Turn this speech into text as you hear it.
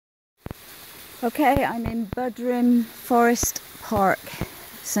Okay, I'm in Buderim Forest Park,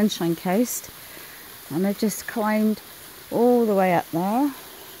 Sunshine Coast, and I've just climbed all the way up there.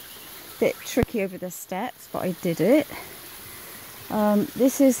 Bit tricky over the steps, but I did it.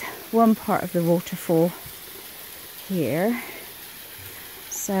 This is one part of the waterfall here,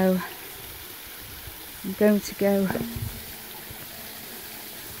 so I'm going to go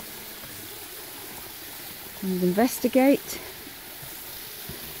and investigate.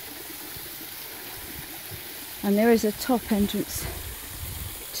 And there is a top entrance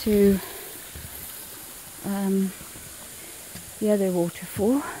to the other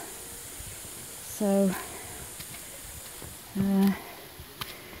waterfall. So there's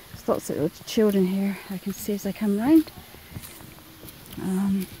lots of little children here I can see as I come round.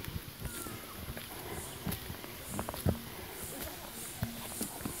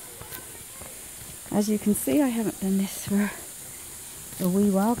 As you can see, I haven't done this for a wee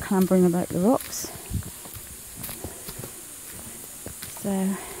while, clambering about the rocks. So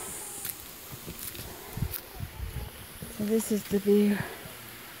this is the view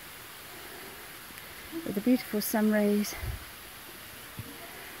with the beautiful sun rays.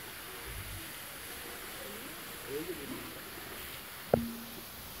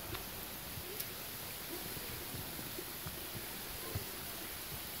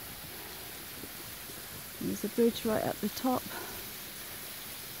 There's a bridge right up the top.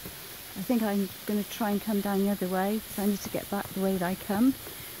 I think I'm going to try and come down the other way because I need to get back the way that I come,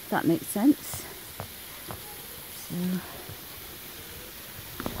 if that makes sense.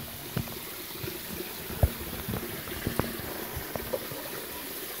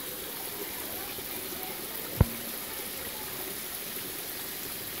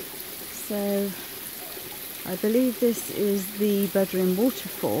 So I believe this is the Buderim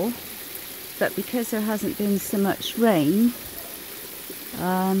waterfall, but because there hasn't been so much rain,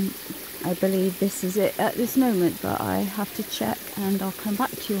 I believe this is it at this moment, but I have to check and I'll come back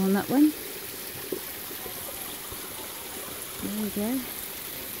to you on that one. There we go.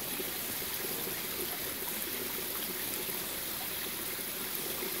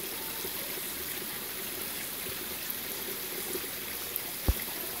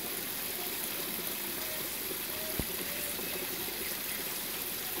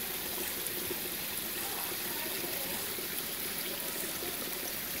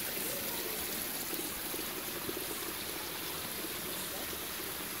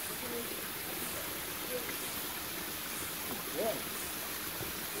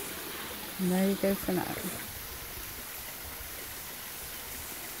 And there you go for now.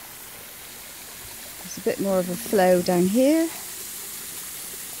 There's a bit more of a flow down here.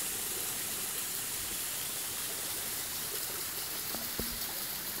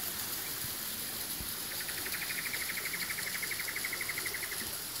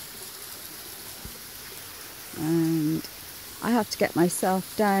 And I have to get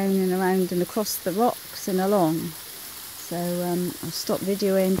myself down and around and across the rocks and along. So I'll stop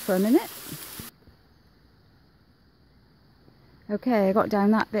videoing for a minute. Okay, I got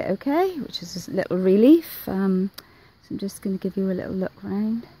down that bit okay, which is a little relief. So I'm just going to give you a little look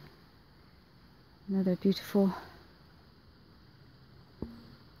round. Another beautiful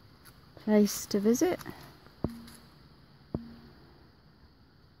place to visit.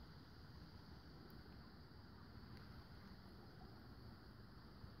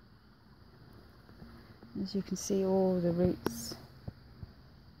 As you can see, all the roots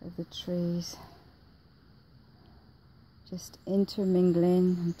of the trees just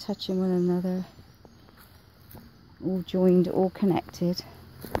intermingling and touching one another, all joined, all connected.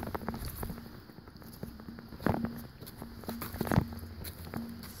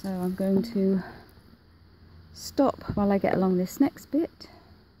 So I'm going to stop while I get along this next bit.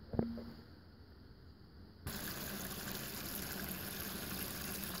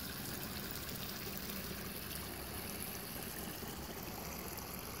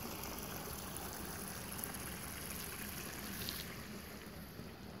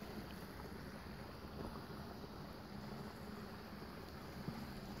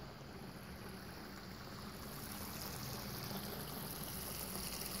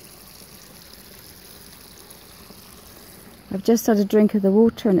 I've just had a drink of the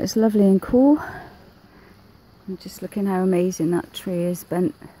water and it's lovely and cool. I'm just looking how amazing that tree is,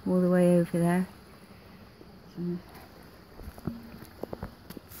 bent all the way over there.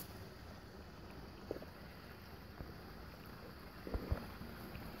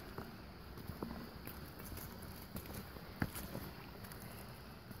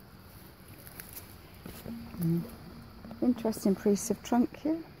 Interesting piece of trunk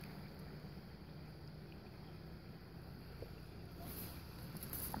here.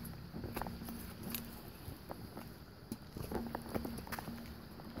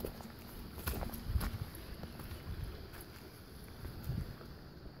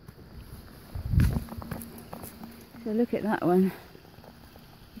 So look at that one.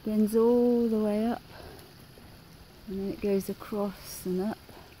 It bends all the way up and then it goes across and up.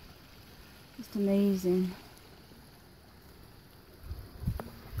 Just amazing.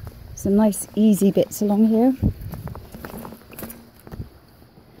 Some nice easy bits along here.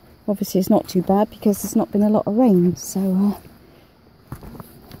 Obviously it's not too bad because there's not been a lot of rain, so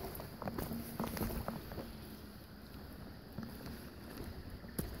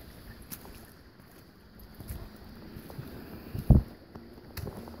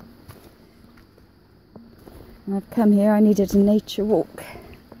I've come here, I needed a nature walk,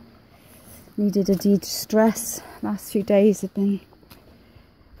 needed a de-stress. Last few days have been,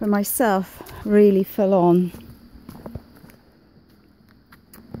 for myself, really full on.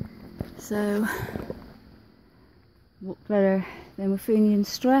 So, what better than with feeling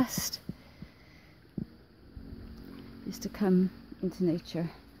stressed, is to come into nature.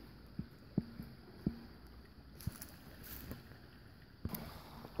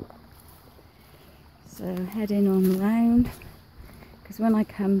 So heading on round, because when I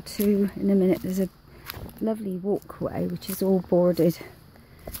come to, in a minute, there's a lovely walkway which is all boarded,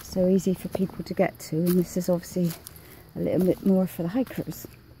 so easy for people to get to, and this is obviously a little bit more for the hikers.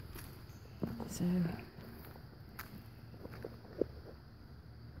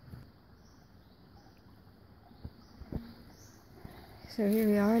 So here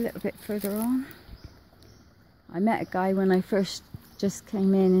we are a little bit further on. I met a guy when I first just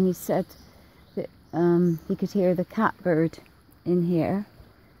came in and he said that he could hear the catbird in here.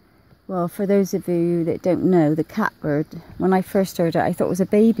 Well, for those of you that don't know, the catbird, when I first heard it, I thought it was a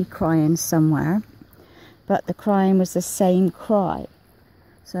baby crying somewhere, but the crying was the same cry.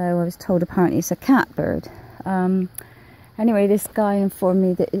 So I was told apparently it's a catbird. Anyway, this guy informed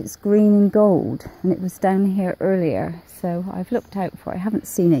me that it's green and gold, and it was down here earlier, so I've looked out for it. I haven't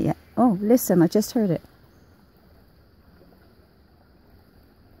seen it yet. Oh, listen, I just heard it.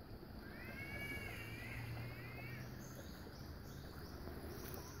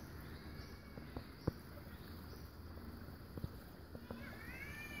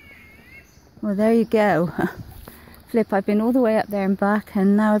 Well, there you go. Flip, I've been all the way up there and back,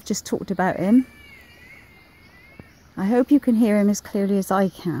 and now I've just talked about him. I hope you can hear him as clearly as I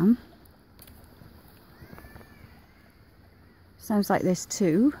can. Sounds like this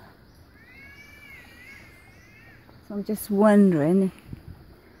too. So I'm just wondering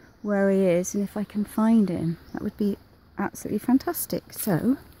where he is and if I can find him. That would be absolutely fantastic.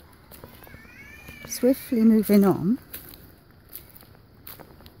 So, swiftly moving on.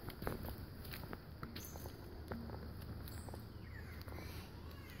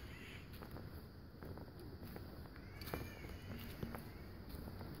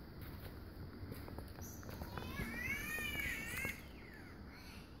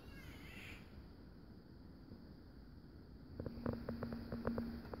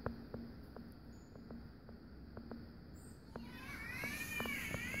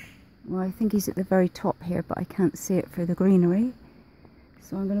 Well, I think he's at the very top here, but I can't see it for the greenery.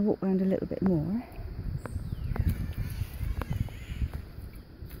 So I'm going to walk around a little bit more.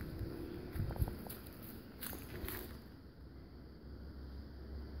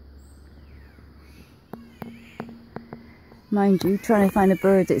 Mind you, trying to find a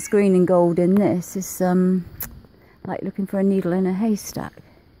bird that's green and gold in this is like looking for a needle in a haystack.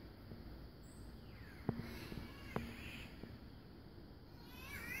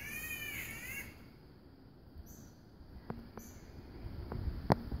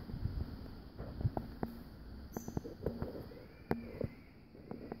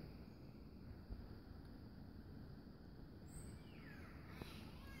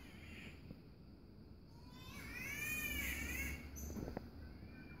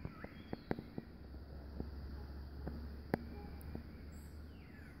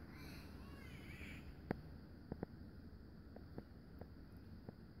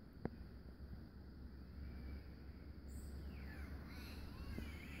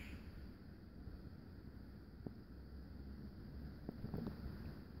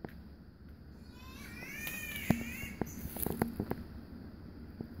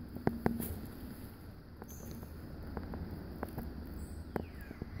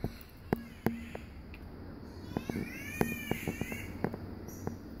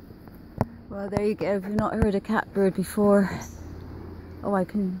 Well, there you go. If you've not heard a catbird before, oh, I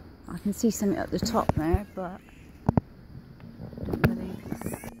can see something at the top there, but I don't know whether you can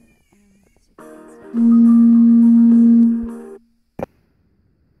see it.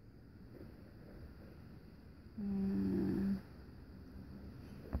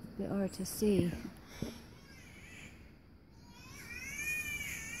 It's a bit hard to see.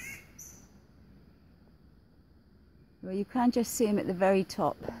 Well, you can just see him at the very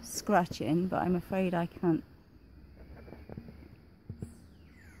top scratching, but I'm afraid I can't.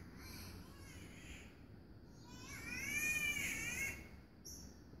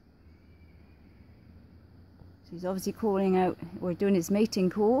 So he's obviously calling out, or doing his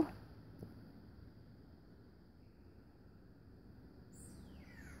mating call.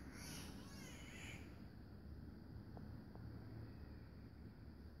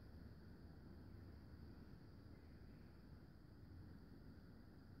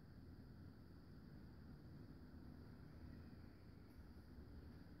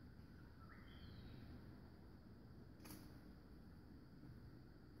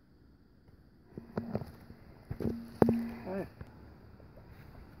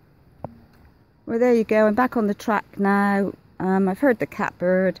 Well, there you go. I'm back on the track now. I've heard the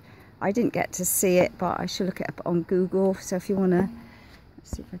catbird. I didn't get to see it, but I should look it up on Google. So if you want to,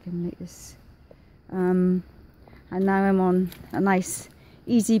 let's see if I can make this. And now I'm on a nice,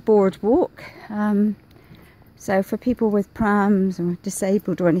 easy boardwalk. So for people with prams or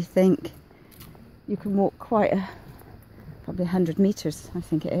disabled or anything, you can walk quite probably 100 meters, I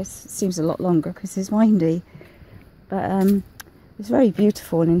think it is. It seems a lot longer because it's windy. But it's very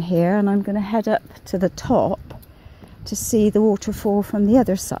beautiful in here, and I'm going to head up to the top to see the waterfall from the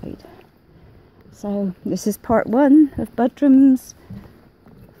other side. So this is part 1 of Buderim's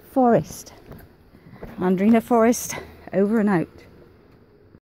Forest. Buderim Forest, over and out.